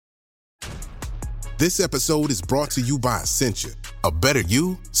This episode is brought to you by Essentia. A better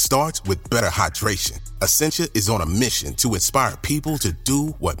you starts with better hydration. Essentia is on a mission to inspire people to do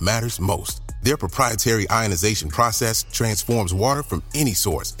what matters most. Their proprietary ionization process transforms water from any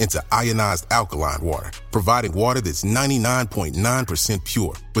source into ionized alkaline water, providing water that's 99.9%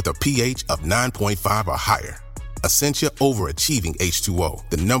 pure with a pH of 9.5 or higher. Essentia overachieving H2O,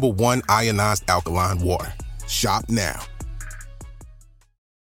 the #1 ionized alkaline water. Shop now.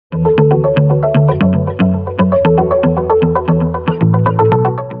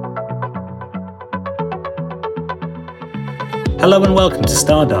 Hello and welcome to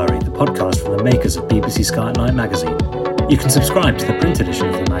Star Diary, the podcast from the makers of BBC Sky at Night magazine. You can subscribe to the print edition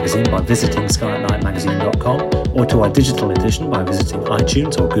of the magazine by visiting skyatnightmagazine.com or to our digital edition by visiting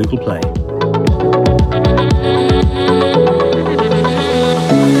iTunes or Google Play.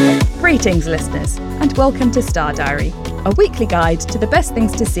 Greetings, listeners, and welcome to Star Diary, a weekly guide to the best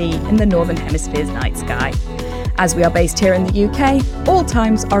things to see in the Northern Hemisphere's night sky. As we are based here in the UK, all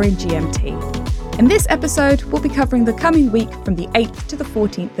times are in GMT. In this episode, we'll be covering the coming week from the 8th to the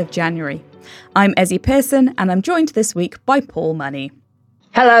 14th of January. I'm Ezzy Pearson, and I'm joined this week by Paul Money.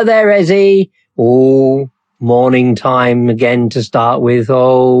 Hello there, Ezzy. Oh, morning time again to start with.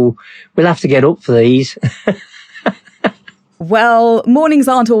 Oh, we'll have to get up for these. Well, mornings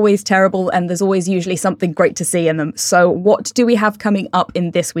aren't always terrible, and there's always usually something great to see in them. So what do we have coming up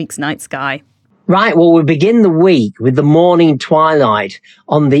in this week's night sky? Right, well, we begin the week with the morning twilight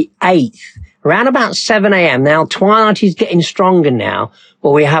on the 8th. Around about 7 a.m. Now, twilight is getting stronger now, but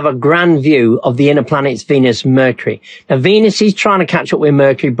we have a grand view of the inner planets Venus and Mercury. Now, Venus is trying to catch up with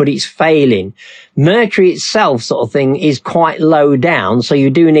Mercury, but it's failing. Mercury itself, sort of thing, is quite low down, so you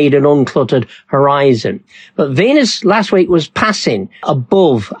do need an uncluttered horizon. But Venus last week was passing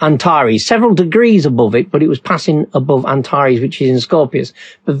above Antares, several degrees above it, but it was passing above Antares, which is in Scorpius.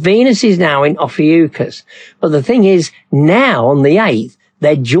 But Venus is now in Ophiuchus. But the thing is, now on the 8th,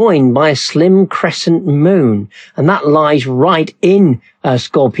 they're joined by a slim crescent moon, and that lies right in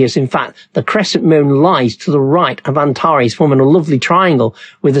Scorpius. In fact, the crescent moon lies to the right of Antares, forming a lovely triangle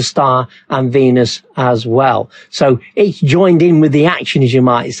with the star and Venus as well. So it's joined in with the action, as you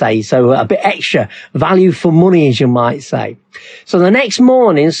might say. So a bit extra value for money, as you might say. So the next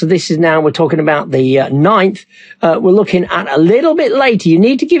morning, so this is now, we're talking about the 9th, we're looking at a little bit later. You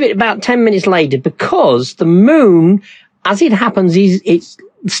need to give it about 10 minutes later because the moon, as it happens, it's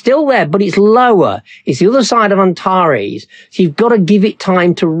still there, but it's lower. It's the other side of Antares. So you've got to give it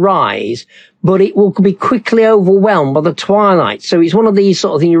time to rise, but it will be quickly overwhelmed by the twilight. So it's one of these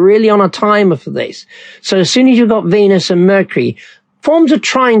sort of things. You're really on a timer for this. So as soon as you've got Venus and Mercury, forms a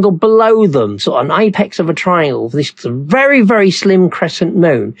triangle below them, sort of an apex of a triangle, this very, very slim crescent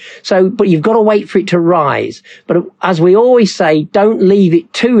moon. So, but you've got to wait for it to rise. But as we always say, don't leave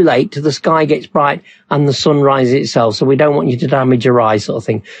it too late till the sky gets bright and the sun rises itself. So we don't want you to damage your eyes, sort of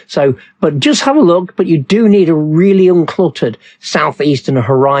thing. So, but just have a look, but you do need a really uncluttered southeastern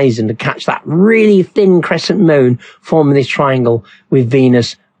horizon to catch that really thin crescent moon forming this triangle with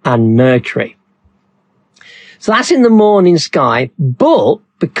Venus and Mercury. So that's in the morning sky, but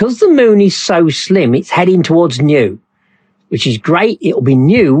because the moon is so slim, it's heading towards new, which is great. It'll be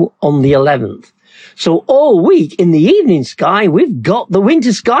new on the 11th. So all week in the evening sky, we've got the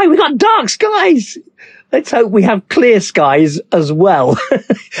winter sky, we've got dark skies. Let's hope we have clear skies as well.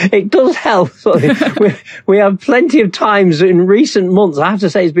 It does help. We have plenty of times in recent months, I have to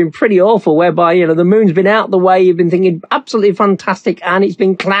say, it's been pretty awful, whereby, the moon's been out the way, you've been thinking absolutely fantastic, and it's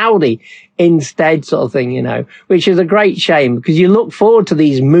been cloudy instead, sort of thing, which is a great shame because you look forward to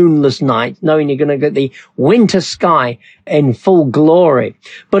these moonless nights knowing you're going to get the winter sky in full glory.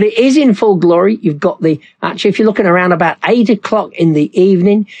 But it is in full glory. You've got actually, if you're looking around about 8 o'clock in the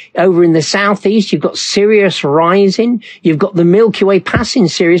evening, over in the southeast, you've got Sirius rising. You've got the Milky Way passing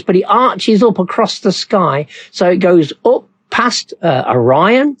Sirius, but it arches up across the sky. So it goes up past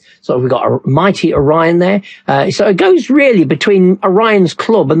Orion. So we've got a mighty Orion there. So it goes really between Orion's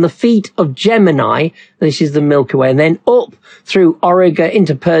club and the feet of Gemini. This is the Milky Way. And then up through Auriga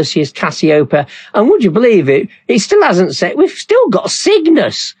into Perseus, Cassiopeia. And would you believe it? It still hasn't set. We've still got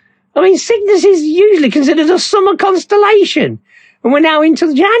Cygnus. I mean, Cygnus is usually considered a summer constellation. And we're now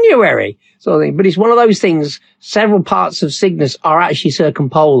into January. But it's one of those things, several parts of Cygnus are actually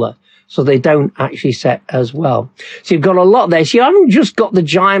circumpolar. so they don't actually set as well. So you've got a lot there. So you haven't just got the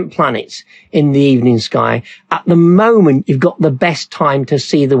giant planets in the evening sky. At the moment, you've got the best time to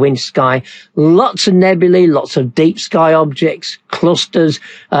see the winter sky. Lots of nebulae, lots of deep sky objects, clusters,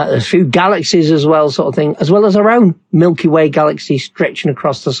 a few galaxies as well, sort of thing, as well as our own Milky Way galaxy stretching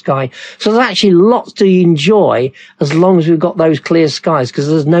across the sky. So there's actually lots to enjoy as long as we've got those clear skies, because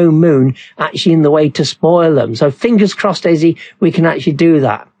there's no moon actually in the way to spoil them. So fingers crossed, Daisy, we can actually do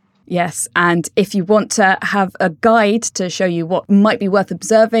that. Yes, and if you want to have a guide to show you what might be worth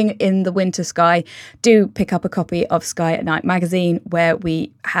observing in the winter sky, do pick up a copy of Sky at Night magazine, where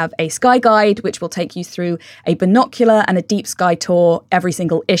we have a sky guide which will take you through a binocular and a deep sky tour every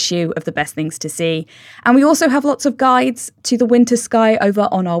single issue of the best things to see. And we also have lots of guides to the winter sky over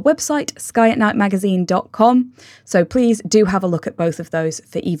on our website, skyatnightmagazine.com. So please do have a look at both of those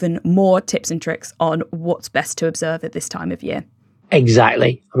for even more tips and tricks on what's best to observe at this time of year.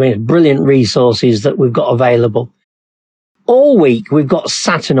 Exactly. I mean, brilliant resources that we've got available. All week, we've got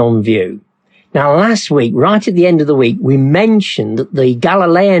Saturn on view. Now, last week, right at the end of the week, we mentioned that the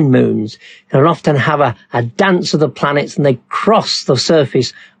Galilean moons can often have a dance of the planets, and they cross the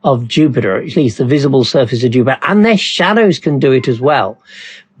surface of Jupiter, at least the visible surface of Jupiter, and their shadows can do it as well.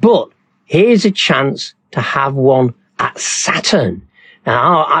 But here's a chance to have one at Saturn.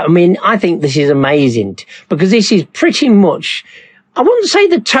 Now, I mean, I think this is amazing, because this is pretty much, I wouldn't say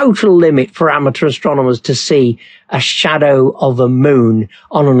the total limit for amateur astronomers to see a shadow of a moon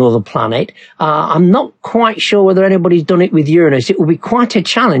on another planet. I'm not quite sure whether anybody's done it with Uranus. It will be quite a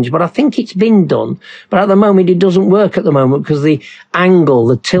challenge, but I think it's been done. But at the moment, it doesn't work at the moment because the angle,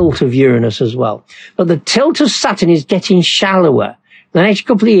 the tilt of Uranus as well. But the tilt of Saturn is getting shallower. The next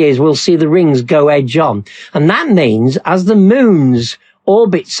couple of years, we'll see the rings go edge on. And that means as the moons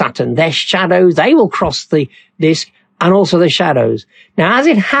orbit Saturn, their shadows, they will cross the disk, and also the shadows. Now, as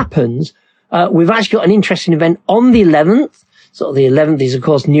it happens, we've actually got an interesting event on the 11th. So the 11th is, of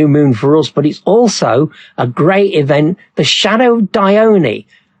course, new moon for us, but it's also a great event. The shadow of Dione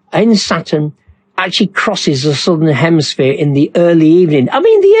in Saturn actually crosses the southern hemisphere in the early evening. I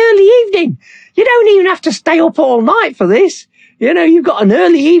mean, the early evening. You don't even have to stay up all night for this. You know, you've got an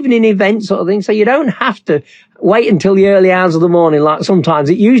early evening event sort of thing, so you don't have to wait until the early hours of the morning like sometimes.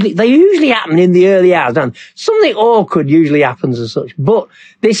 They usually happen in the early hours, don't they? Something awkward usually happens as such. But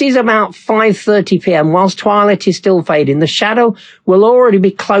this is about 5:30 p.m. whilst twilight is still fading. The shadow will already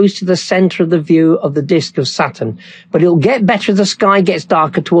be close to the centre of the view of the disk of Saturn. But it'll get better as the sky gets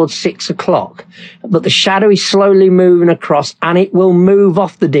darker towards 6 o'clock. But the shadow is slowly moving across, and it will move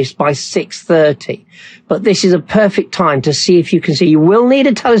off the disk by 6:30. But this is a perfect time to see if you can see. You will need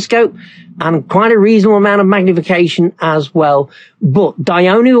a telescope and quite a reasonable amount of magnification as well. But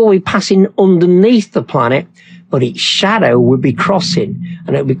Dione will be passing underneath the planet, but its shadow will be crossing,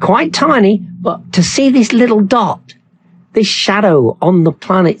 and it'll be quite tiny. But to see this little dot, this shadow on the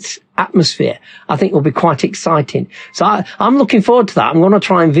planet's atmosphere, I think will be quite exciting. So I'm looking forward to that. I'm going to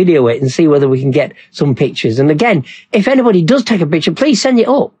try and video it and see whether we can get some pictures. And again, if anybody does take a picture, please send it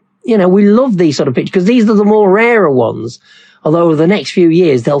up. You know, we love these sort of pictures because these are the more rarer ones. Although over the next few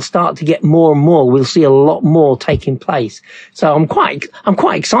years, they'll start to get more and more. We'll see a lot more taking place. So I'm quite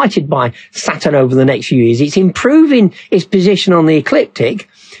excited by Saturn over the next few years. It's improving its position on the ecliptic.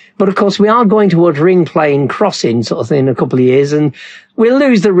 But of course, we are going towards ring plane crossing sort of thing in a couple of years, and we'll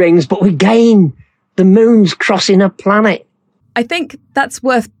lose the rings, but we gain the moons crossing a planet. I think that's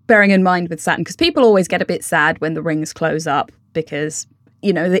worth bearing in mind with Saturn, because people always get a bit sad when the rings close up because,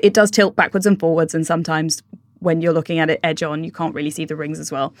 you know, it does tilt backwards and forwards, and sometimes when you're looking at it edge on, you can't really see the rings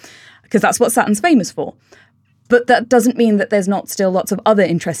as well, because that's what Saturn's famous for. But that doesn't mean that there's not still lots of other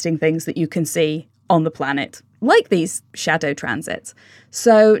interesting things that you can see on the planet, like these shadow transits.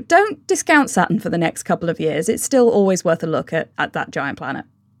 So don't discount Saturn for the next couple of years. It's still always worth a look at that giant planet.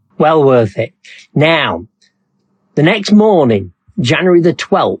 Well worth it. Now, the next morning, January the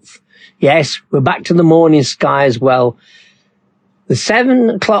 12th, yes, we're back to the morning sky as well. The 7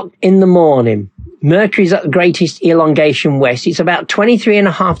 o'clock in the morning, Mercury's at the greatest elongation west. It's about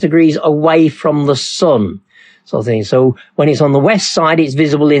 23.5 degrees away from the sun, sort of thing. So when it's on the west side, it's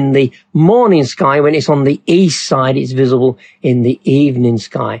visible in the morning sky. When it's on the east side, it's visible in the evening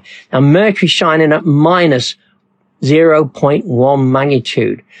sky. Now, Mercury's shining at minus 0.1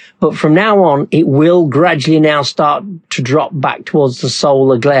 magnitude. But from now on, it will gradually now start to drop back towards the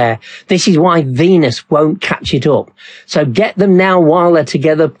solar glare. This is why Venus won't catch it up. So get them now while they're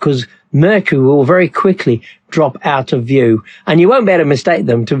together, because Mercury will very quickly drop out of view, and you won't be able to mistake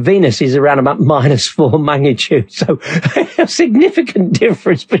them. To Venus is around about -4 magnitude, so a significant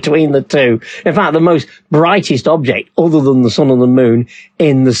difference between the two. In fact, the most brightest object other than the sun and the moon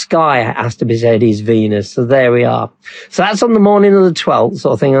in the sky, it has to be said, is Venus. So there we are. So that's on the morning of the 12th,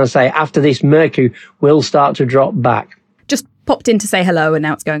 sort of thing. I say after this, Mercury will start to drop back. Just popped in to say hello and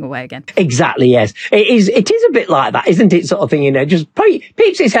now it's going away again. Exactly, yes. It is a bit like that, isn't it, sort of thing, just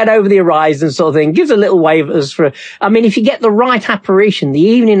peeps its head over the horizon sort of thing, gives a little wave at us if you get the right apparition, the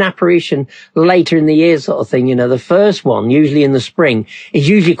evening apparition later in the year sort of thing, the first one, usually in the spring, is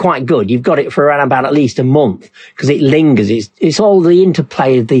usually quite good. You've got it for around about at least a month because it lingers. It's all the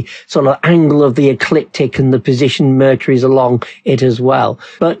interplay of the sort of angle of the ecliptic and the position Mercury's along it as well.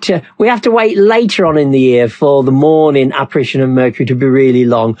 But we have to wait later on in the year for the morning apparition of Mercury to be really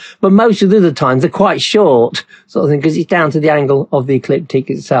long, but most of the other times they're quite short sort of thing because it's down to the angle of the ecliptic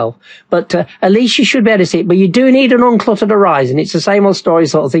itself. But at least you should be able to see it. But you do need an uncluttered horizon. It's the same old story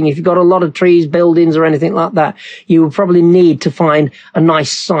sort of thing. If you've got a lot of trees, buildings or anything like that, you will probably need to find a nice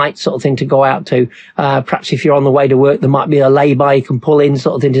site sort of thing to go out to. Perhaps if you're on the way to work, there might be a lay-by you can pull in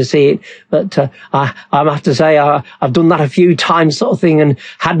sort of thing to see it. But I have to say I've done that a few times sort of thing and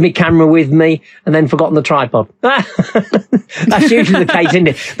had my camera with me and then forgotten the tripod. That's usually the case, isn't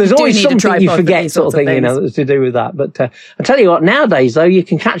it? There's always something you forget sort of thing, to do with that. But I tell you what, nowadays, though, you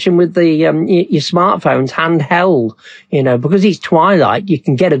can catch them with the your smartphones handheld, because it's twilight, you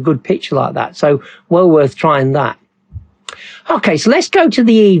can get a good picture like that. So well worth trying that. Okay, so let's go to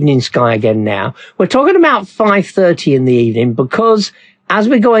the evening sky again now. We're talking about 5:30 in the evening because as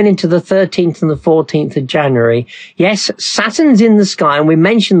we're going into the 13th and the 14th of January, yes, Saturn's in the sky, and we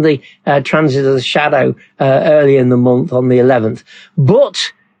mentioned the transit of the shadow earlier in the month on the 11th,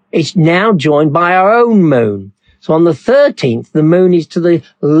 but it's now joined by our own moon. So on the 13th, the moon is to the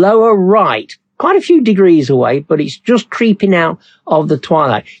lower right, quite a few degrees away, but it's just creeping out of the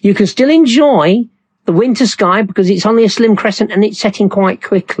twilight. You can still enjoy the winter sky because it's only a slim crescent and it's setting quite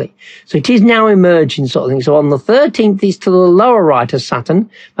quickly. So it is now emerging sort of thing. So on the 13th, it's to the lower right of Saturn,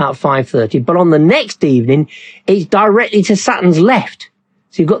 about 5:30. But on the next evening, it's directly to Saturn's left.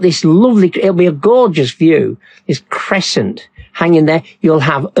 So you've got this lovely, it'll be a gorgeous view, this crescent hanging there. You'll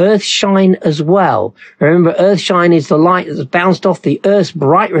have Earthshine as well. Remember, Earthshine is the light that's bounced off the Earth's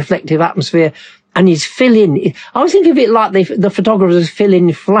bright reflective atmosphere and is filling. I always think of it like the photographers fill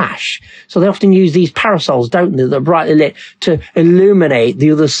in flash. So they often use these parasols, don't they, that are brightly lit to illuminate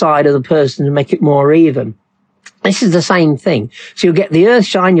the other side of the person and make it more even. This is the same thing. So you'll get the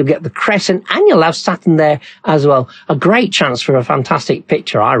Earthshine, you'll get the crescent, and you'll have Saturn there as well. A great chance for a fantastic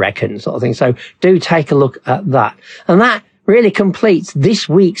picture, I reckon, sort of thing. So do take a look at that. And that really completes this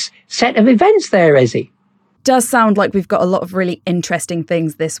week's set of events there, Ezzy. Does sound like we've got a lot of really interesting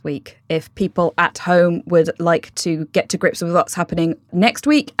things this week. If people at home would like to get to grips with what's happening next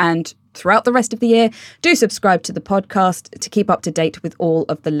week and throughout the rest of the year, do subscribe to the podcast to keep up to date with all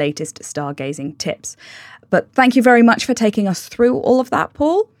of the latest stargazing tips. But thank you very much for taking us through all of that,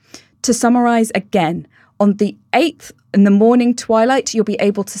 Paul. To summarise again, on the 8th in the morning twilight, you'll be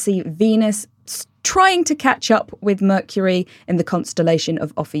able to see Venus trying to catch up with Mercury in the constellation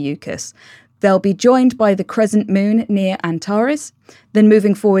of Ophiuchus. They'll be joined by the crescent moon near Antares. Then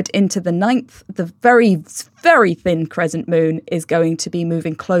moving forward into the 9th, the very, very thin crescent moon is going to be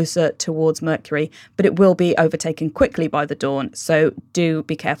moving closer towards Mercury, but it will be overtaken quickly by the dawn. So do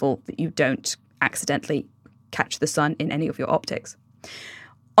be careful that you don't accidentally catch the sun in any of your optics.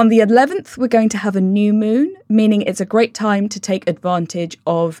 On the 11th, we're going to have a new moon, meaning it's a great time to take advantage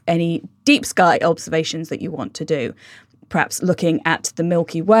of any deep sky observations that you want to do. Perhaps looking at the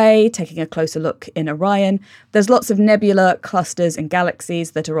Milky Way, taking a closer look in Orion. There's lots of nebula clusters and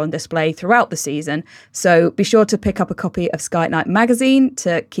galaxies that are on display throughout the season, so be sure to pick up a copy of Sky at Night magazine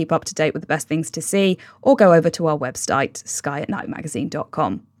to keep up to date with the best things to see, or go over to our website,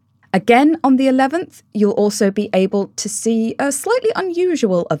 skyatnightmagazine.com. Again, on the 11th, you'll also be able to see a slightly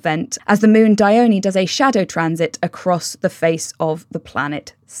unusual event as the moon Dione does a shadow transit across the face of the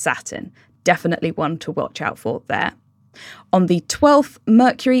planet Saturn. Definitely one to watch out for there. On the 12th,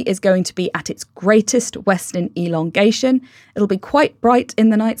 Mercury is going to be at its greatest western elongation. It'll be quite bright in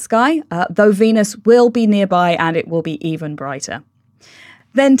the night sky, though Venus will be nearby and it will be even brighter.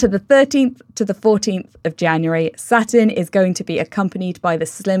 Then to the 13th to the 14th of January, Saturn is going to be accompanied by the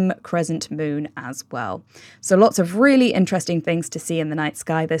slim crescent moon as well. So lots of really interesting things to see in the night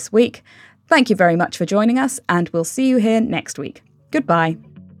sky this week. Thank you very much for joining us, and we'll see you here next week. Goodbye.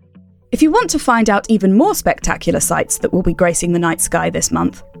 If you want to find out even more spectacular sights that will be gracing the night sky this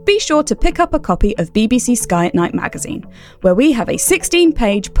month, be sure to pick up a copy of BBC Sky at Night magazine, where we have a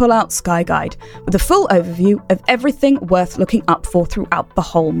 16-page pull-out sky guide with a full overview of everything worth looking up for throughout the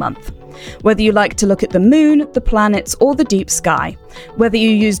whole month. Whether you like to look at the moon, the planets, or the deep sky, whether you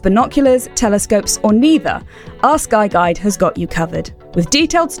use binoculars, telescopes, or neither, our sky guide has got you covered, with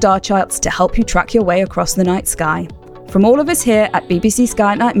detailed star charts to help you track your way across the night sky. From all of us here at BBC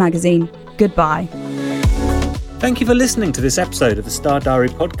Sky at Night magazine, goodbye. Thank you for listening to this episode of the Star Diary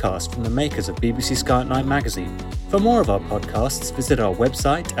podcast from the makers of BBC Sky at Night magazine. For more of our podcasts, visit our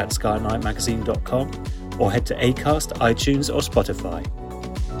website at skyatnightmagazine.com or head to Acast, iTunes or Spotify.